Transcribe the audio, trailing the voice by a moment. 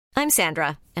I'm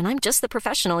Sandra, and I'm just the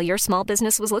professional your small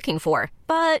business was looking for.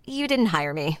 But you didn't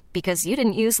hire me because you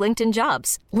didn't use LinkedIn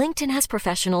Jobs. LinkedIn has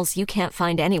professionals you can't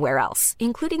find anywhere else,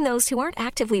 including those who aren't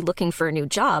actively looking for a new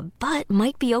job, but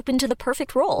might be open to the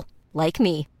perfect role, like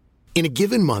me. In a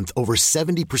given month, over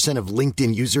 70% of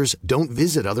LinkedIn users don't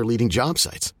visit other leading job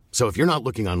sites. So if you're not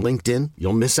looking on LinkedIn,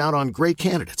 you'll miss out on great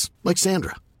candidates like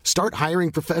Sandra. Start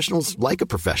hiring professionals like a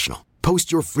professional.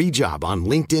 Post your free job on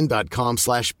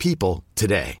linkedin.com/people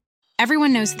today.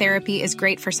 Everyone knows therapy is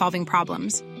great for solving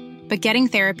problems, but getting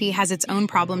therapy has its own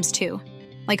problems too,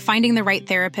 like finding the right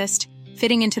therapist,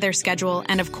 fitting into their schedule,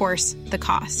 and of course, the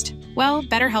cost. Well,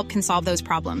 BetterHelp can solve those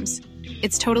problems.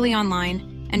 It's totally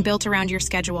online and built around your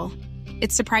schedule.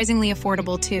 It's surprisingly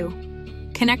affordable too.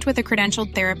 Connect with a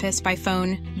credentialed therapist by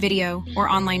phone, video, or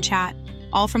online chat,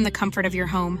 all from the comfort of your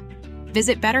home.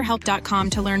 Visit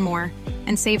BetterHelp.com to learn more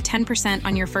and save 10%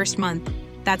 on your first month.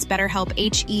 That's BetterHelp,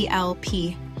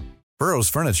 H-E-L-P. Burrow's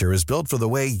furniture is built for the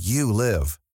way you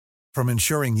live. From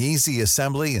ensuring easy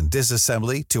assembly and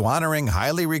disassembly to honoring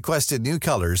highly requested new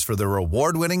colors for their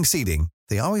award-winning seating,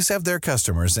 they always have their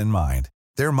customers in mind.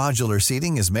 Their modular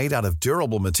seating is made out of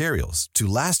durable materials to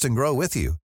last and grow with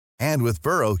you. And with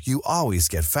Burrow, you always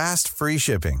get fast, free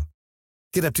shipping.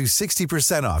 Get up to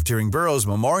 60% off during Burrow's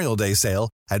Memorial Day sale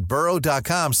at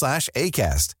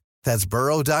burrow.com/ACAST. That's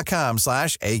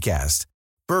burrow.com/ACAST.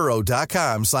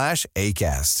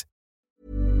 burrow.com/ACAST.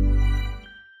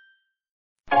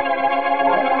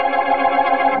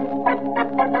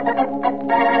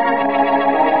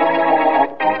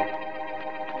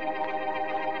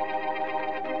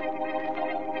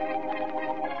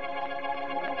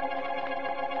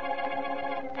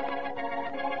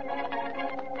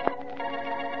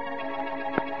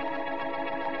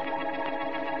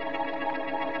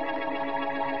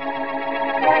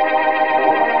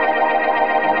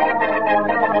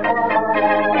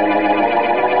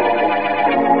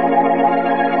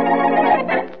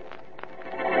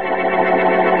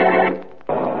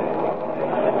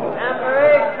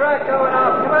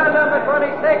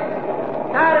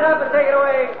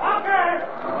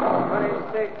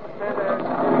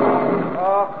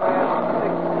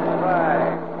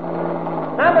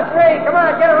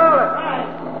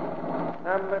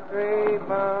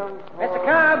 Mr.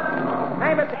 Cobb?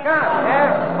 Hey, Mr. Cobb.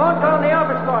 Yeah? Phone call in the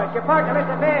office for us. Your partner,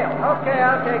 Mr. Vale. Okay,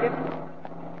 I'll take it.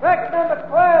 Record number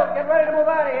 12. Get ready to move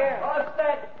out of here. All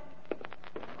set.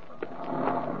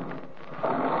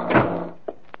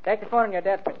 Take the phone on your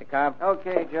desk, Mr. Cobb.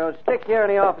 Okay, Joe. Stick here in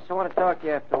the office. I want to talk to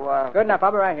you after a while. Good enough.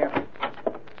 I'll be right here.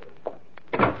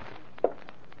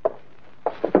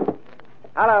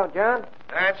 Hello, John.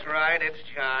 That's right. It's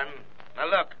John. Now,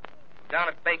 look. Down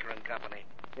at Baker and Company.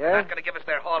 Yeah? They're not going to give us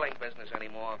their hauling business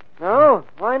anymore. No?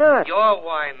 Why not? You're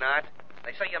why not?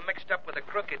 They say you're mixed up with a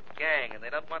crooked gang, and they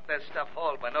don't want their stuff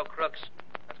hauled by no crooks.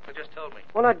 That's what they just told me.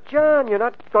 Well, now, John, you're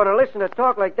not going to listen to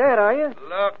talk like that, are you?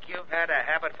 Look, you've had a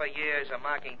habit for years of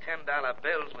marking $10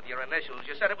 bills with your initials.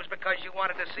 You said it was because you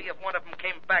wanted to see if one of them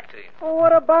came back to you. Well,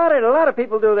 what about it? A lot of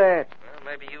people do that. Well,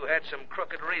 maybe you had some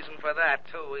crooked reason for that,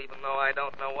 too, even though I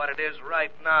don't know what it is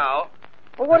right now.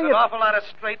 Well, what There's an awful lot of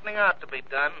straightening out to be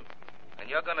done. And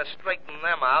you're going to straighten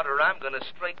them out, or I'm going to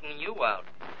straighten you out.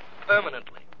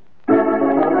 Permanently.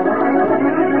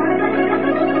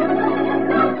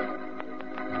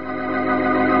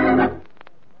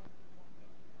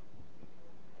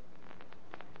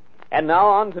 And now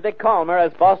on to Dick Calmer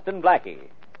as Boston Blackie.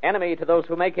 Enemy to those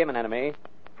who make him an enemy.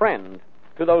 Friend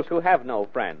to those who have no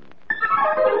friend.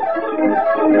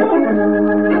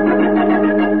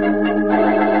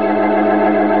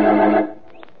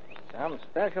 Some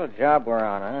special job we're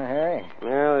on, huh, Harry?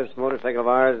 Well, this motorcycle of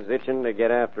ours is itching to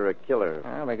get after a killer.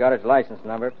 Well, we got his license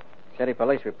number. City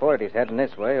police reported he's heading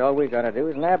this way. All we got to do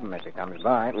is nab him if he comes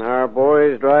by. Our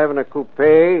boy's driving a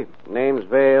coupe. Name's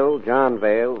Vale, John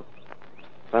Vale.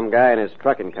 Some guy in his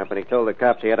trucking company told the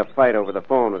cops he had a fight over the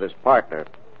phone with his partner.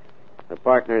 The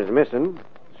partner's missing.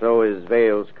 So is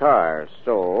Vale's car.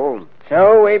 So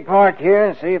we park here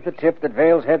and see if the tip that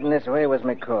Vale's heading this way was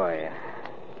McCoy.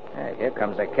 Hey, here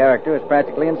comes a character who's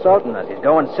practically insulting us. He's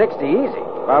going 60 easy.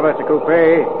 Bob, that's a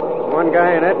coupe. One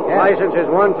guy in it. Yeah. License is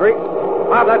 13.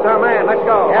 Bob, that's our man. Let's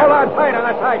go. Yeah. Hold on tight on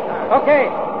that side car. Okay.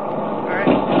 All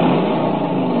right.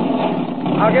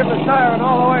 I'll give the siren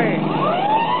all the way.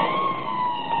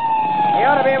 You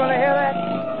ought to be able to hear that.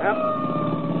 Yep.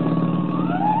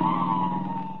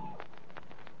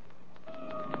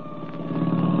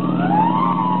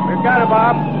 We've got it,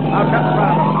 Bob. I'll cut the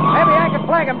problem. Maybe I can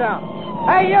flag him down.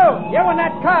 Hey, you in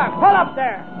that car. Pull up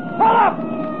there. Pull up.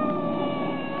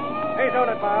 He's on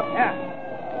it, Bob. Yeah.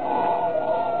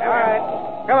 All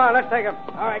right. Come on, let's take him.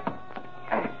 All right.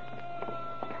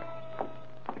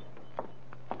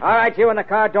 All right, you in the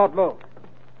car, don't move.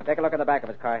 Take a look in the back of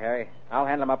his car, Harry. I'll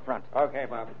handle him up front. Okay,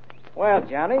 Bob. Well,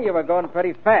 Johnny, you were going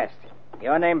pretty fast.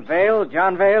 Your name Vale,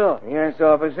 John Vale? Yes,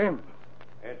 officer.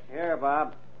 It's here,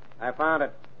 Bob. I found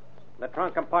it. The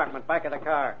trunk compartment, back of the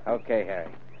car. Okay,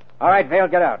 Harry. All right, Vale,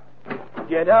 get out.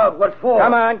 Get out? What for?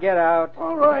 Come on, get out.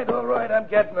 All right, I'm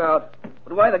getting out.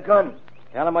 But why the gun?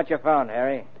 Tell him what you found,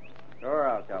 Harry. Sure,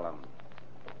 I'll tell him.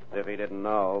 If he didn't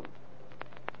know.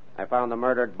 I found the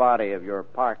murdered body of your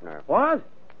partner. What?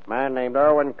 Man named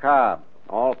Irwin Cobb.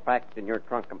 All packed in your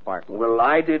trunk compartment. Well,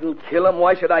 I didn't kill him.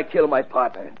 Why should I kill my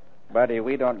partner? Buddy,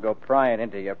 we don't go prying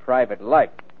into your private life.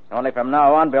 Only from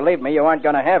now on, believe me, you aren't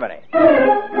going to have any.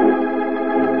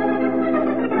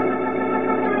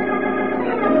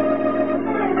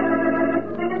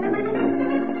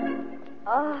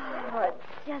 Oh,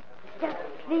 just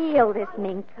feel this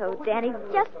mink coat, Danny.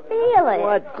 Just feel it.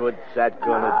 What good's that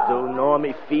gonna do,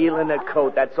 Normie? Feeling a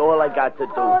coat. That's all I got to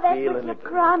do. Oh, that's feeling what you a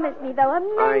promised me, though. A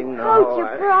I mink know. coat, you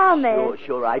promised.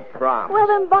 Sure, I promise. Well,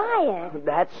 then buy it.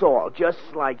 That's all. Just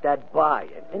like that, buy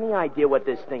it. Any idea what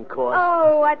this thing costs?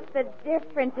 Oh, what's the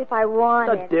difference if I want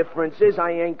The it? difference is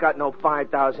I ain't got no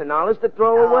 $5,000 to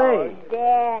throw away.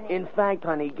 Danny. In fact,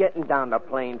 honey, getting down to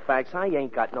plain facts, I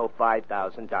ain't got no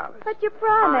 $5,000. But you I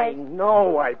promised.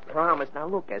 know I promised. Now,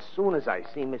 look, as soon as I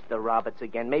see Mr. Roberts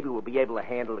again, maybe we'll be able to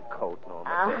handle the coat, Norma.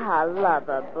 Ah,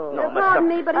 lover boy. No, Pardon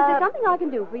me, but is there something I can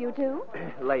do for you, too?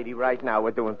 Lady, right now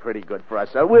we're doing pretty good for us.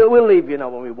 We'll leave you know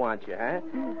when we want you, huh?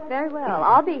 Very well.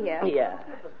 I'll be here. Yeah.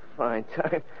 Fine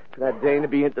time for that Dane to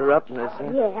be interrupting us,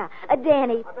 huh? Yeah.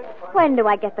 Danny, when do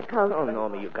I get the coat? Oh,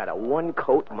 Norma, you got a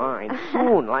one-coat mind.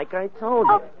 Soon, like I told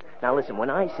you. Now, listen, when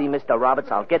I see Mr. Roberts,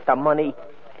 I'll get the money,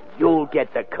 and you'll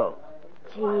get the coat.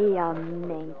 Gee, a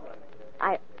mink.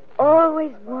 I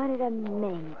always wanted a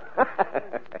mink.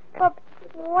 But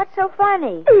what's so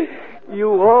funny?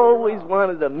 You always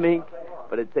wanted a mink,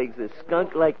 but it takes a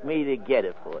skunk like me to get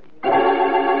it for you.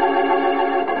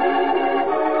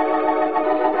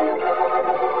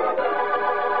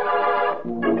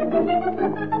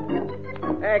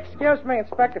 Excuse me,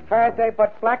 Inspector Faraday,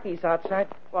 but Blackie's outside.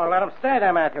 Well, let him stay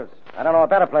there, Matthews. I don't know a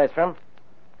better place for him.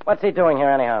 What's he doing here,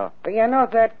 anyhow? You know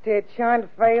that John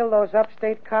Vale, those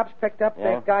upstate cops picked up? Yeah.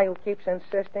 That guy who keeps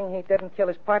insisting he didn't kill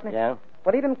his partner? Yeah?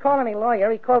 Well, he didn't call any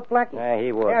lawyer. He called Blackie. Yeah,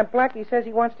 he would. Yeah, and Blackie says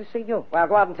he wants to see you. Well,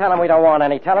 go out and tell him we don't want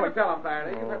any. Tell him... Tell him,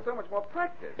 Faraday. You've had so much more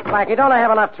practice. Blackie, don't I have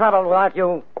enough trouble without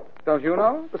you? Don't you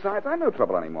know? Besides, I'm no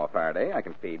trouble anymore, Faraday. I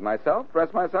can feed myself,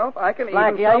 dress myself. I can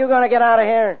Blackie, even... are you going to get out of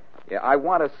here? Yeah, I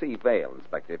want to see Vale,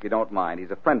 Inspector, if you don't mind. He's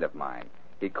a friend of mine.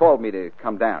 He called me to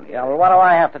come down here. Yeah, well, what do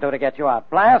I have to do to get you out?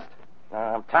 Blast?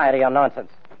 I'm tired of your nonsense.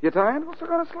 You tired? Well, so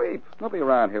go to sleep. Nobody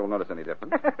around here will notice any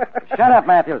difference. Shut up,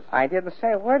 Matthews. I didn't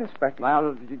say a word, Inspector.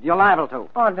 Well, you're liable to.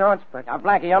 Oh, no, Inspector. Now,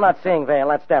 Blackie, you're not seeing Vale.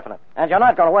 That's definite. And you're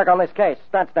not going to work on this case.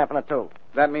 That's definite, too.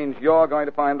 That means you're going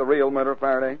to find the real murderer,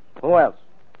 Faraday? Who else?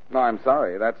 No, I'm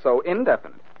sorry. That's so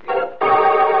indefinite.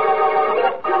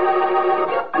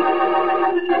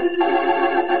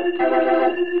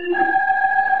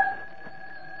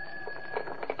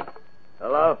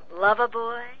 Hello? Lover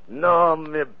boy? No,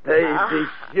 me baby.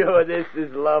 Sure, this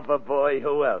is Lover Boy.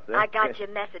 Who else? I got your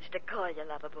message to call you,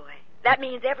 lover boy. That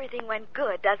means everything went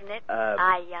good, doesn't it?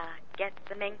 I get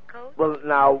the mink coat? Well,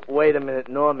 now, wait a minute,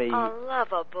 Normie. Oh,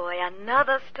 lover boy,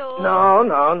 another store?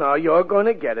 No. You're going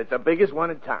to get it. The biggest one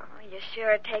in town. Oh, you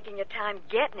sure are taking your time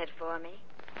getting it for me.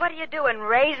 What are you doing,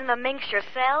 raising the minks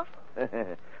yourself?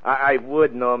 I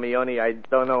would, Normie, only I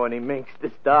don't know any minks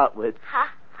to start with.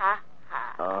 Ha, ha,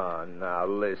 ha. Oh, now,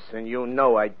 listen. You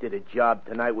know I did a job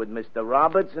tonight with Mr.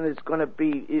 Roberts, and it's going to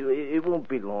be... It won't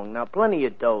be long now. Plenty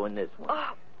of dough in this one.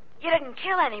 Oh, you didn't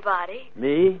kill anybody.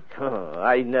 Me? Oh,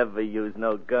 I never use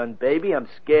no gun, baby. I'm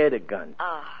scared of guns.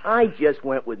 Oh. I just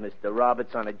went with Mr.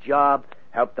 Roberts on a job,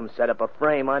 helped him set up a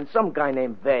frame on some guy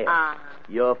named Vale.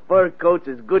 Your fur coat's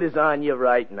as good as on you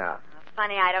right now.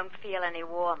 Funny, I don't feel any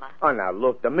warmer. Oh, now,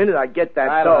 look, the minute I get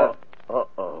that dough...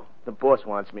 Uh-oh. The boss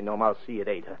wants me, Norm. I'll see you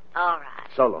later. All right.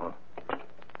 So long.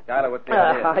 Tyler, what's the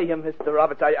idea? Hiya, Mr.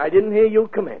 Roberts. I didn't hear you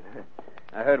come in.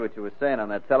 I heard what you were saying on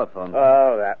that telephone.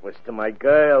 Oh, that was to my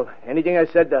girl. Anything I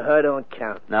said to her don't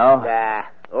count. No? Nah.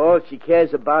 All she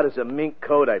cares about is a mink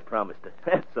coat I promised her.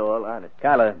 That's all, honest.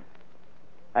 Kyla,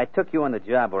 I took you on the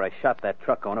job where I shot that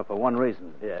truck owner for one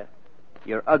reason. Yeah?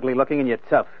 You're ugly looking and you're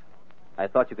tough. I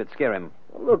thought you could scare him.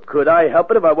 Well, look, could I help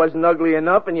it if I wasn't ugly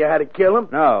enough and you had to kill him?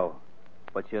 No.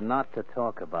 But you're not to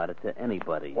talk about it to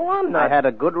anybody. Oh, I'm not. I had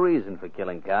a good reason for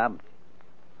killing Cobb.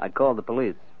 I called the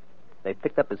police. They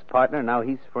picked up his partner. Now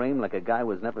he's framed like a guy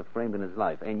was never framed in his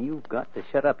life. And you've got to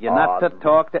shut up. You're not to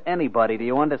talk to anybody. Do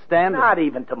you understand? Not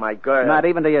even to my girl. Not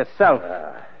even to yourself.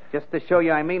 Just to show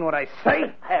you I mean what I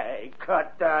say. Hey,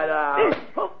 cut that out.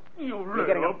 You're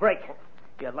getting a break.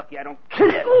 You're lucky I don't kill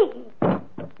you.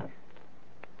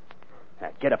 Now,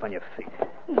 get up on your feet.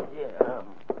 Yeah,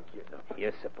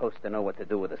 You're supposed to know what to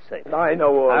do with the safe. I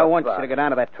know all I want about you to go down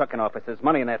to that trucking office. There's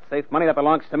money in that safe, money that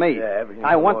belongs to me. Yeah, everything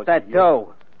I want belongs that to you.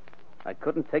 dough. I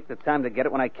couldn't take the time to get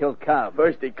it when I killed Cobb.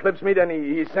 First he clips me, then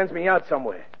he sends me out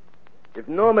somewhere. If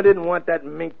Norma didn't want that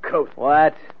mink coat...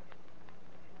 What?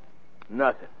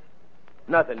 Nothing,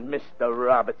 Mr.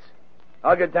 Roberts.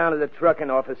 I'll get down to the trucking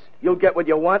office. You'll get what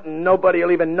you want, and nobody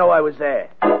will even know I was there.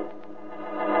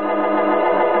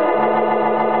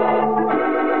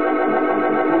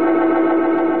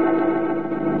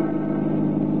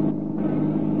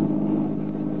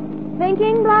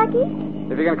 Thinking,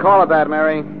 Blackie? If you can call it that,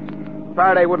 Mary.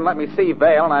 Faraday wouldn't let me see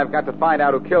Vale, and I've got to find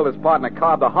out who killed his partner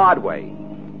Cobb the hard way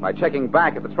by checking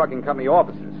back at the trucking company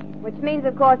offices. Which means,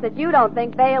 of course, that you don't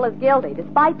think Vale is guilty,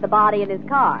 despite the body in his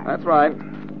car. That's right.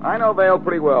 I know Vale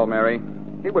pretty well, Mary.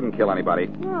 He wouldn't kill anybody.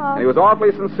 Oh. And he was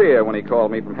awfully sincere when he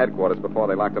called me from headquarters before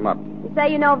they locked him up. You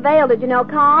say you know Vale. Did you know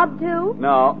Cobb, too?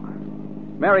 No.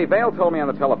 Mary, Vale told me on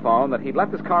the telephone that he'd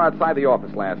left his car outside the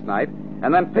office last night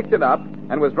and then picked it up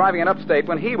and was driving it upstate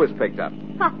when he was picked up.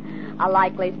 A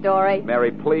likely story.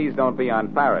 Mary, please don't be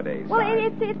on Faraday's Well,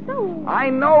 side. it's so... I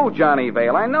know Johnny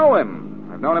Vale. I know him.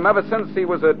 I've known him ever since he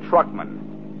was a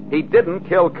truckman. He didn't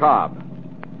kill Cobb.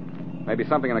 Maybe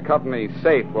something in the company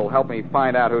safe will help me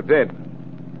find out who did.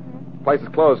 The place is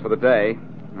closed for the day,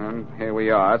 and here we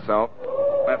are, so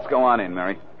let's go on in,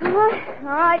 Mary. All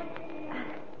right.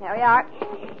 There we are.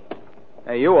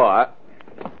 Hey, you are.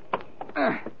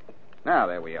 Now,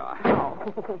 there we are.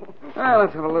 Well,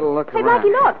 let's have a little look Hey, around.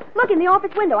 Blackie, look. Look in the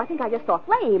office window. I think I just saw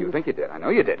flames. You think you did? I know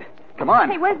you did. Come on.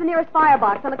 Hey, where's the nearest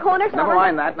firebox? On the corner? Never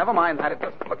mind that. It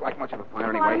doesn't look like much of a fire I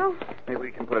anyway. don't know. Maybe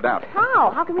we can put it out. How?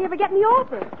 How can we ever get in the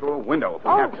office? Through a window if we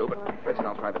Oh, have to, sure. but first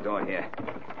I'll try the door here.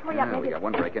 Hurry up, We maybe. got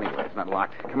one break anyway. It's not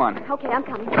locked. Come on. Okay, I'm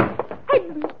coming. Hey,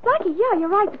 Blackie, yeah, you're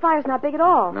right. The fire's not big at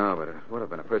all. No, but it would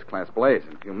have been a first-class blaze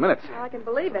in a few minutes. Well, I can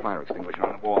believe it. Fire extinguisher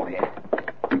on the wall here.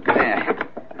 There.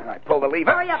 All right, pull the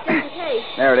lever. Hurry up, just in case.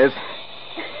 There it is.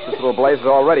 This little blaze is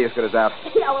already as good as out.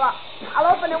 Yeah, well,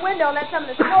 I'll open the window and let some of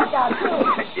the smoke out,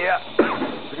 too. Yeah,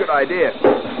 it's a good idea.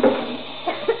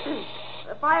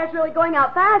 The fire's really going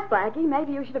out fast, Blackie.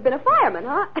 Maybe you should have been a fireman,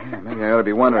 huh? Yeah, maybe I ought to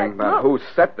be wondering about who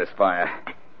set this fire.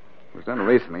 It was done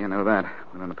recently, I know that.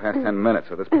 Within the past 10 minutes,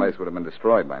 or this place would have been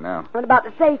destroyed by now. What about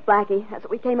the safe, Blackie? That's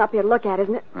what we came up here to look at,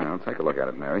 isn't it? Well, take a look at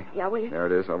it, Mary. Yeah, will you? There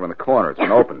it is, over in the corner. It's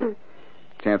been opened.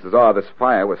 Chances are this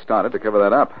fire was started to cover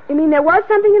that up. You mean there was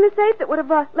something in the safe that would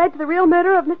have led to the real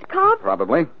murder of Mr. Cobb?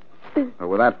 Probably. But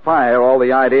with that fire, all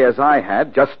the ideas I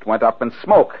had just went up in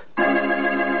smoke.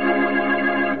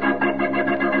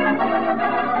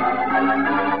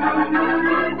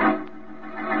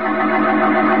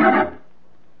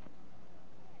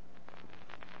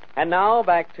 And now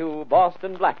back to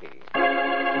Boston Blackie.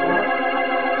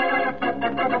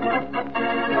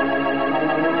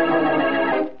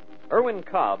 Irwin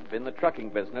Cobb, in the trucking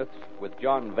business with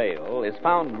John Vale, is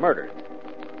found murdered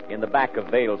in the back of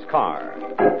Vale's car.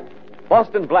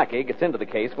 Boston Blackie gets into the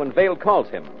case when Vale calls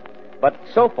him. But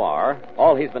so far,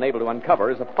 all he's been able to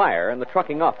uncover is a fire in the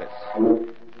trucking office.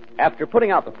 After putting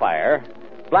out the fire,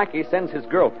 Blackie sends his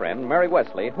girlfriend, Mary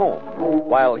Wesley, home,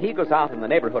 while he goes out in the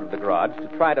neighborhood of the garage to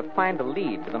try to find a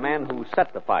lead to the man who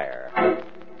set the fire.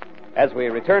 As we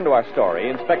return to our story,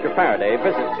 Inspector Faraday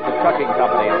visits the trucking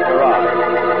company's garage.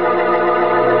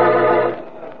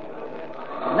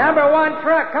 Number one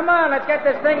truck, come on, let's get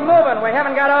this thing moving. We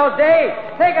haven't got all day.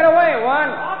 Take it away, one.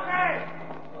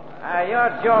 Okay.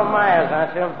 You're Joe Myers,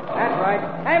 aren't you? That's right.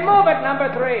 Hey, move it, number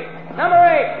 3. Number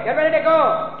 8, get ready to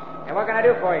go. Hey, what can I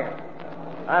do for you?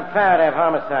 I'm Faraday of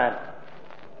Homicide.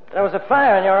 There was a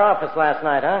fire in your office last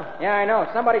night, huh? Yeah, I know.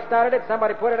 Somebody started it,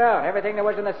 somebody put it out. Everything that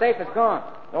was in the safe is gone.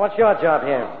 Well, what's your job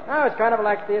here? Oh, it's kind of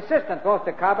like the assistant, both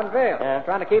to Cobb and Vale. Yeah.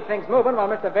 Trying to keep things moving while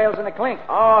Mr. Vale's in the clink.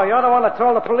 Oh, you're the one that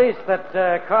told the police that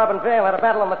Cobb and Vale had a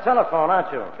battle on the telephone,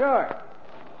 aren't you? Sure.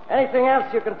 Anything else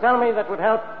you can tell me that would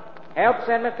help? Help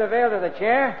send Mr. Vale to the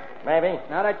chair? Maybe.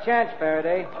 Not a chance,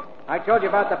 Faraday. I told you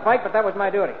about the fight, but that was my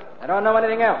duty. I don't know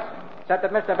anything else, except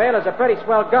that Mr. Vale is a pretty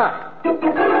swell guy.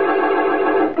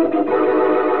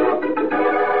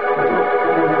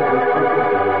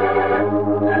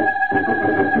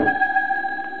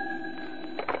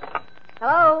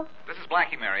 Hello? This is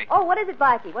Blackie, Mary. Oh, what is it,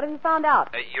 Blackie? What have you found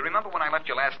out? You remember when I left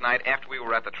you last night after we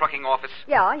were at the trucking office?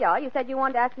 Yeah. You said you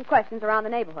wanted to ask some questions around the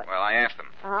neighborhood. Well, I asked them,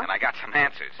 Uh-huh. and I got some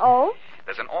answers. Oh?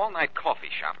 There's an all-night coffee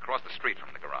shop across the street from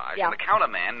the garage, Yeah. and the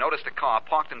counterman noticed a car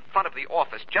parked in front of the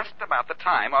office just about the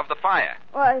time of the fire.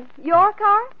 Your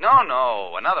car?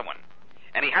 No, another one.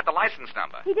 And he had the license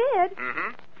number. He did?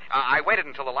 Mm-hmm. I waited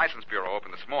until the license bureau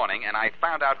opened this morning, and I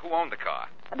found out who owned the car.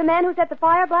 The man who set the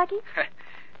fire, Blackie?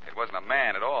 It wasn't a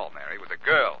man at all, Mary. It was a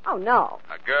girl. Oh, no.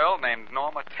 A girl named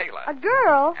Norma Taylor. A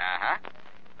girl? Uh-huh.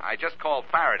 I just called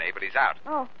Faraday, but he's out.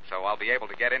 Oh. So I'll be able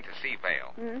to get in to see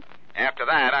Vale. Mm-hmm. After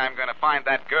that, I'm going to find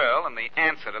that girl and the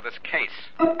answer to this case.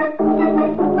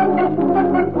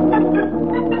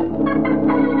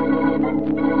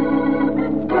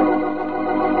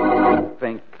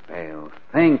 Think, Vale.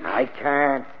 Think. I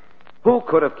can't. Who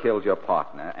could have killed your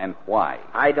partner and why?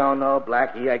 I don't know,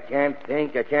 Blackie. I can't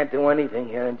think. I can't do anything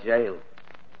here in jail.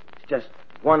 It's just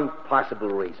one possible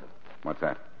reason. What's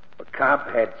that? The Cobb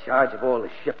had charge of all the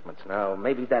shipments. Now,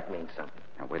 maybe that means something.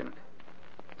 Now, wait a minute.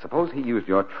 Suppose he used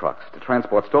your trucks to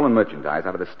transport stolen merchandise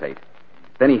out of the state.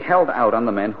 Then he held out on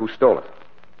the men who stole it.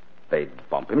 They'd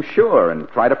bump him, sure, and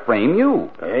try to frame you.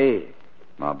 Hey.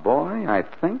 My boy, I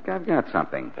think I've got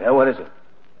something. Yeah, what is it?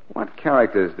 What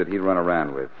characters did he run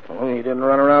around with? Oh, he didn't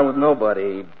run around with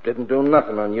nobody. He didn't do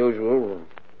nothing unusual,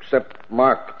 except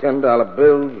mark $10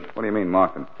 bills. What do you mean,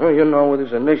 mark them? Oh, you know, with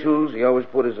his initials. He always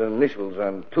put his initials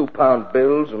on 2-pound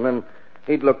bills, and then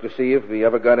he'd look to see if he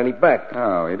ever got any back.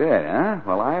 Oh, he did, huh?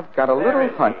 Well, I've got a little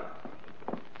hunch.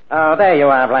 Oh, there you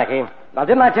are, Blackie. Now,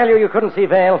 didn't I tell you couldn't see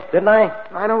Vale, didn't I?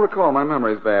 I don't recall. My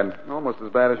memory's bad. Almost as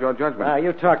bad as your judgment.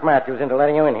 You talked Matthews into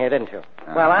letting you in here, didn't you?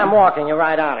 Well, I'm walking you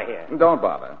right out of here. Don't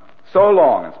bother. So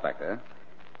long, Inspector.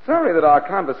 Sorry that our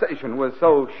conversation was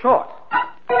so short.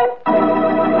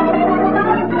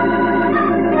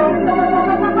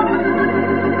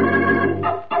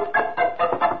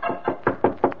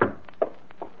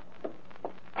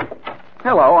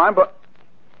 Hello, I'm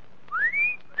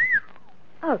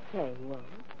Okay, Wolf.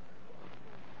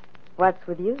 What's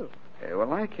with you?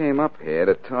 Well, I came up here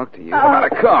to talk to you about a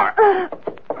car.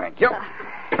 Thank you.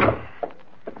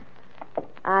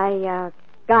 I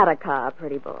got a car,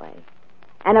 pretty boy.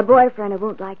 And a boyfriend who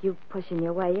won't like you pushing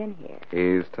your way in here.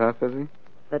 He's tough, is he?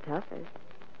 The toughest.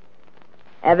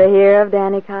 Ever hear of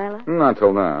Danny Kyler? Not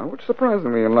till now, which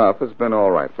surprisingly enough has been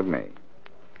all right with me.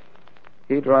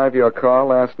 He drive your car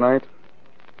last night?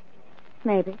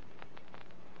 Maybe.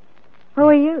 Who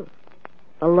are you?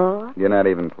 The law? You're not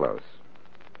even close.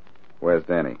 Where's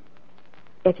Danny?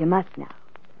 If you must know.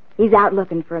 He's out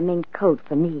looking for a mink coat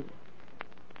for me.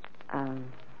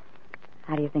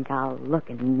 How do you think I'll look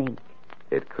in mink?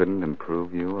 It couldn't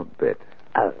improve you a bit.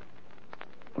 Well,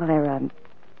 there are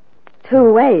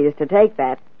two ways to take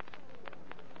that.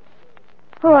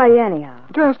 Who are you, anyhow?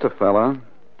 Just a fella.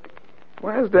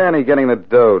 Where's Danny getting the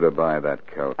dough to buy that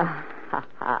coat?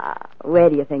 Where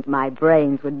do you think my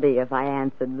brains would be if I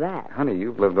answered that? Honey,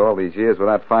 you've lived all these years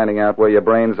without finding out where your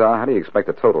brains are. How do you expect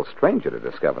a total stranger to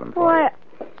discover them for you?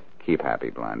 Keep happy,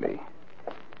 Blondie.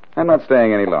 I'm not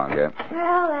staying any longer.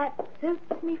 Well, that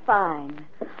suits me fine.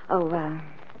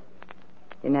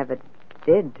 You never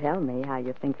did tell me how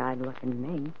you think I'd look in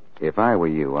mink. If I were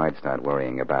you, I'd start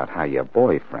worrying about how your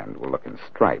boyfriend will look in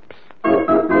stripes.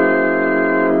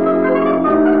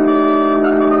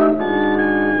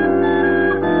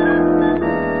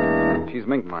 She's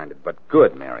mink-minded, but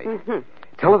good, Mary. Mm-hmm.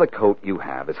 Tell her the coat you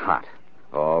have is hot.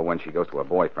 Or when she goes to her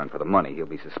boyfriend for the money, he'll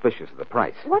be suspicious of the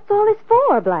price. What's all this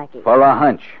for, Blackie? For a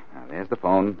hunch. Now, there's the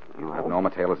phone. You have Norma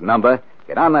Taylor's number.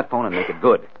 Get on that phone and make it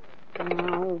good.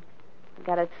 Oh, I've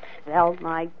got to sell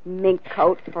my mink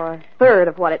coat for a third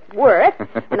of what it's worth,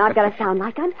 and I've got to sound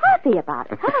like I'm happy about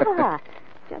it.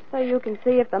 Just so you can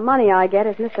see if the money I get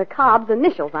is Mr. Cobb's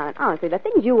initials on it. Honestly, the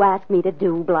things you asked me to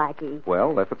do, Blackie.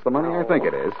 Well, if it's the money I think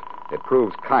it is, it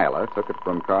proves Kyler took it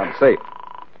from Cobb's safe.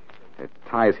 It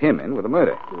ties him in with the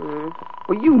murder.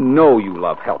 Well, you know you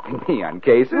love helping me on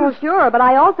cases. Well, sure, but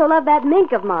I also love that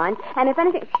mink of mine, and if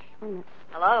anything... Shh, wait a minute.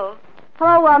 Hello?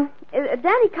 Hello, is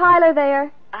Danny Kyler there?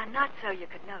 Not so you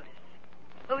could notice.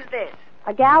 Who's this?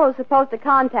 A gal who's supposed to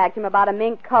contact him about a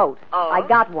mink coat. Oh? I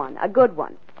got one, a good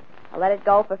one. I'll let it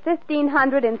go for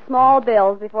 $1,500 in small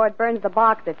bills before it burns the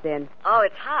box it's in. Oh,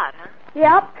 it's hot, huh?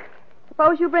 Yep.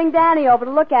 Suppose you bring Danny over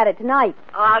to look at it tonight.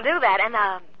 Oh, I'll do that. And,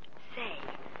 say,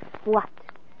 What?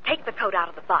 take the coat out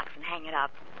of the box and hang it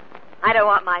up. I don't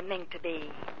want my mink to be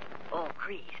all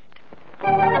creased.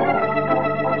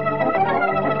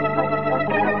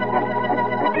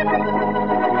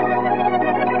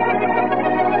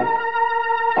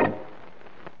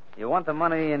 You want the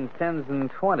money in 10s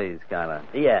and 20s, Kyler?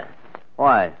 Yeah.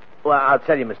 Why? Well, I'll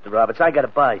tell you, Mr. Roberts, I got to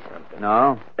buy something.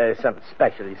 No? Something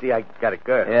special. You see, I got a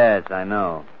girl. Yes, I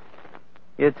know.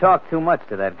 You talk too much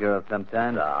to that girl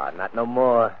sometimes. Ah, not no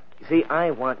more. You see,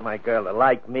 I want my girl to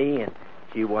like me, and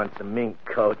she wants a mink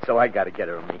coat, so I got to get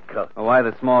her a mink coat. Well, why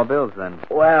the small bills, then?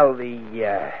 Well,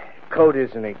 the coat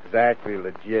isn't exactly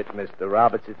legit, Mr.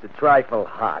 Roberts. It's a trifle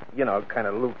hot, kind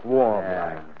of lukewarm.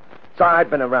 Yeah. So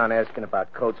I've been around asking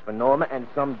about coats for Norma, and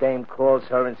some dame calls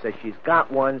her and says she's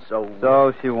got one, so...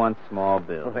 So she wants small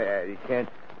bills. Yeah, you can't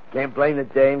blame the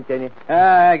dame, can you?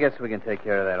 I guess we can take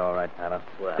care of that all right, Tyler.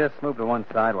 Well. Just move to one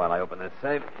side while I open this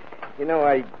safe. I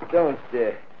don't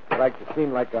like to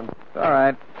seem like I'm... All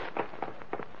right.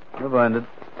 Move on.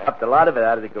 Dropped a lot of it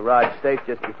out of the garage safe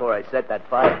just before I set that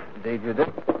fire. Indeed you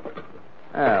did.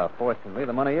 Well, fortunately,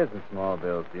 the money isn't small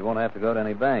bills. You won't have to go to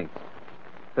any banks.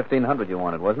 $1,500 you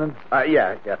wanted, wasn't it?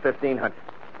 Yeah, $1,500.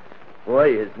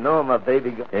 Boy, is Norma,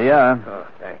 baby... Here you are. Oh,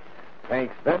 thanks.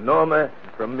 Thanks, Norma,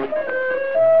 from me.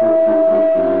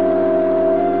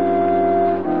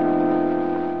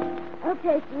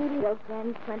 Okay, sweetie, those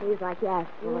 10s, 20s like you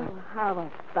asked for. Oh,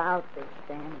 how about this,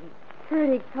 Danny?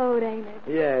 Pretty coat, ain't it?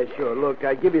 Yeah, sure. Look,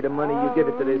 I give you the money, you give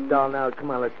it to this doll. Now,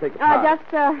 come on, let's take a pop.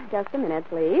 Just a minute,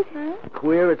 please.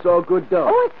 Queer, it's all good dough.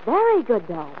 Oh, it's very good,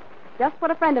 though. Just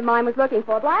what a friend of mine was looking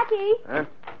for. Blackie. Huh?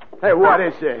 Hey, what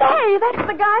is it? Hey, that's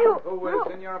the guy who... Who is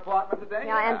in your apartment today?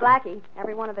 Yeah, and Blackie.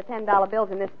 Every one of the $10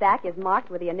 bills in this stack is marked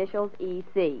with the initials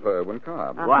EC. Irwin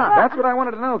Cobb. What? That's what I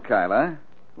wanted to know, Kyla.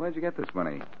 Where'd you get this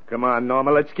money? Come on, Norma,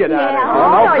 let's get out of here.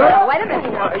 Oh, yeah. Wait a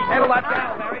minute. Handle that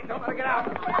down, Mary. Don't let her get out.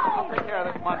 I'll take care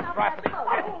of this monstrosity.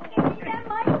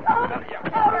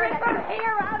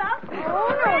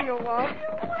 Oh, no, you won't.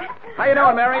 How you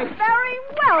doing, Mary? Very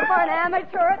well for an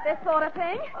amateur at this sort of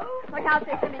thing. Look out,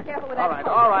 Dick. Be careful with that.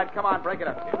 All right. Come on, break it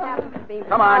up.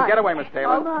 Come on, get away, Miss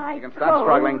Taylor. Oh, my You can stop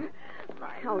struggling.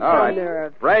 Oh, All right.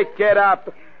 nerve. Break it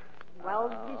up.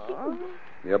 Well,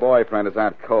 Your boyfriend is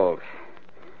out cold.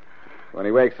 When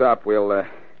he wakes up, we'll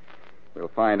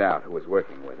find out who was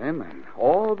working with him. And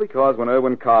all because when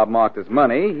Irwin Cobb marked his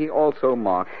money, he also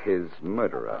marked his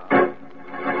murderer.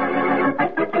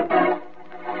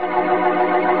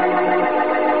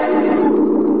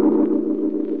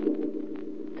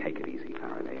 Take it easy,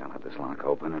 Faraday. I'll have this lock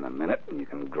open in a minute, and you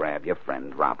can grab your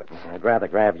friend Roberts. I'd rather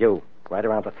grab you. Right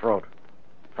around the throat.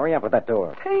 Hurry up with that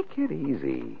door. Take it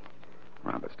easy.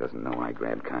 Roberts doesn't know I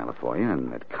grabbed Kyla for you,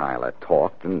 and that Kyla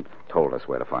talked and told us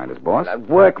where to find his boss.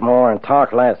 Work more and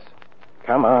talk less.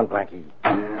 Come on, Blackie.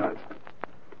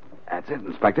 That's it,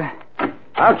 Inspector.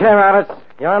 Okay, Roberts.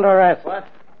 You're under arrest. What?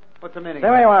 What's the meaning? Stay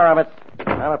where you are, Roberts.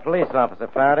 I'm a police officer,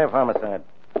 Faraday of homicide.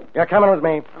 You're coming with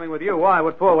me. Coming with you? Why?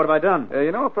 What for? What have I done?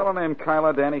 You know a fellow named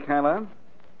Kyla, Danny Kyla?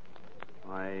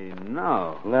 Why,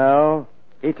 no. No.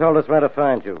 He told us where to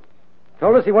find you.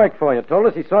 Told us he worked for you. Told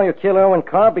us he saw you kill Irwin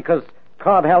Cobb because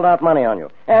Cobb held out money on you.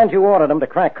 And you ordered him to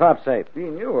crack Cobb's safe. He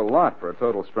knew a lot for a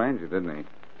total stranger, didn't he?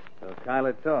 So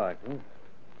Kyla talked. Huh?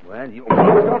 Well, you...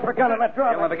 Don't forget to let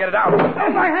drop. You'll never get it out.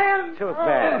 My hand! Too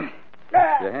bad.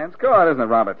 Your hand's caught, isn't it,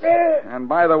 Roberts? And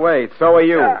by the way, so are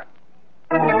you.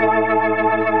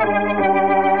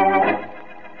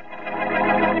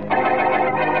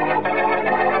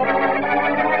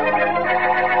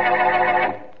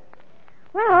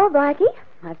 well, Blackie,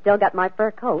 I've still got my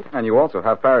fur coat. And you also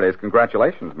have Faraday's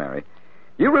congratulations, Mary.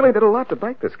 You really did a lot to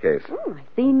break this case. I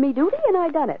seen me duty and I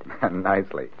done it.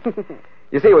 Nicely.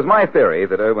 You see, it was my theory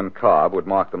that Irwin Cobb would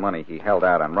mark the money he held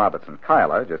out on Roberts and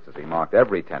Kyla just as he marked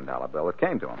every $10 bill that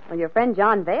came to him. Well, your friend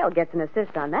John Vale gets an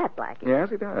assist on that, Blackie. Yes,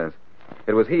 he does.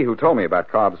 It was he who told me about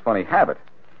Cobb's funny habit.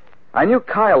 I knew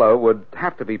Kyla would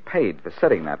have to be paid for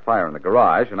setting that fire in the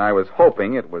garage, and I was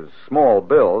hoping it was small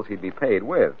bills he'd be paid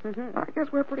with. I guess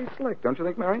we're pretty slick, don't you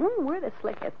think, Mary? We're the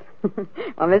slickest.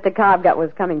 Well, Mr. Cobb got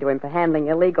was coming to him for handling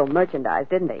illegal merchandise,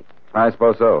 didn't he? I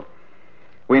suppose so.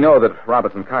 We know that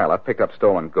Roberts and Kyla picked up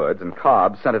stolen goods, and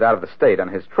Cobb sent it out of the state on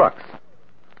his trucks.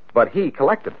 But he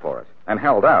collected for it and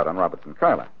held out on Roberts and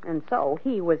Kyla. And so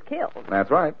he was killed. That's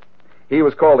right. He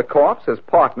was called a corpse, his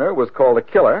partner was called a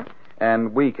killer,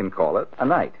 and we can call it a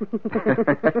night.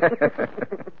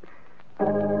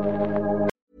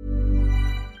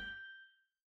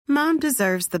 Mom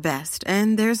deserves the best,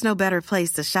 and there's no better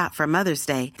place to shop for Mother's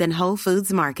Day than Whole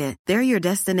Foods Market. They're your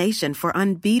destination for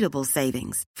unbeatable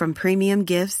savings, from premium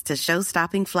gifts to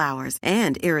show-stopping flowers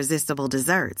and irresistible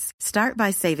desserts. Start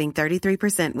by saving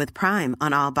 33% with Prime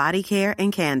on all body care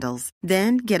and candles.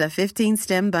 Then get a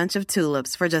 15-stem bunch of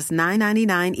tulips for just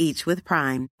 $9.99 each with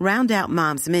Prime. Round out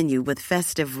Mom's menu with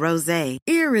festive rosé,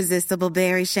 irresistible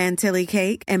berry chantilly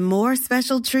cake, and more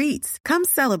special treats. Come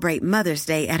celebrate Mother's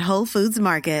Day at Whole Foods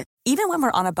Market. Even when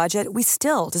we're on a budget, we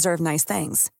still deserve nice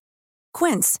things.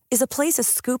 Quince is a place to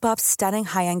scoop up stunning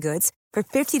high-end goods for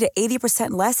 50 to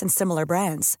 80% less than similar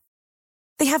brands.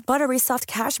 They have buttery soft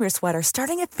cashmere sweaters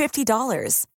starting at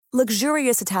 $50,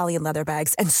 luxurious Italian leather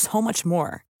bags, and so much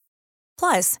more.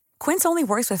 Plus, Quince only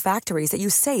works with factories that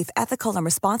use safe, ethical, and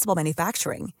responsible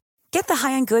manufacturing. Get the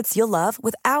high-end goods you'll love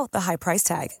without the high price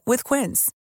tag with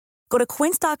Quince. Go to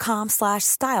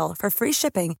quince.com/style for free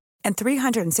shipping and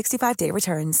 365-day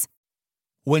returns.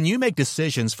 When you make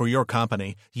decisions for your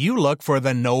company, you look for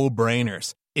the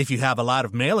no-brainers. If you have a lot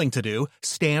of mailing to do,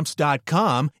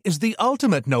 Stamps.com is the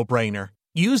ultimate no-brainer.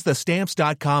 Use the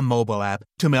Stamps.com mobile app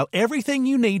to mail everything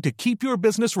you need to keep your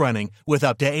business running with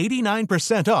up to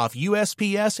 89% off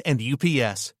USPS and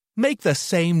UPS. Make the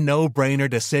same no-brainer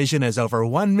decision as over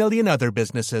 1 million other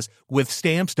businesses with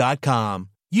Stamps.com.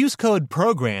 Use code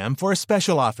PROGRAM for a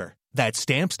special offer. That's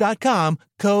Stamps.com,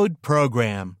 code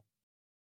PROGRAM.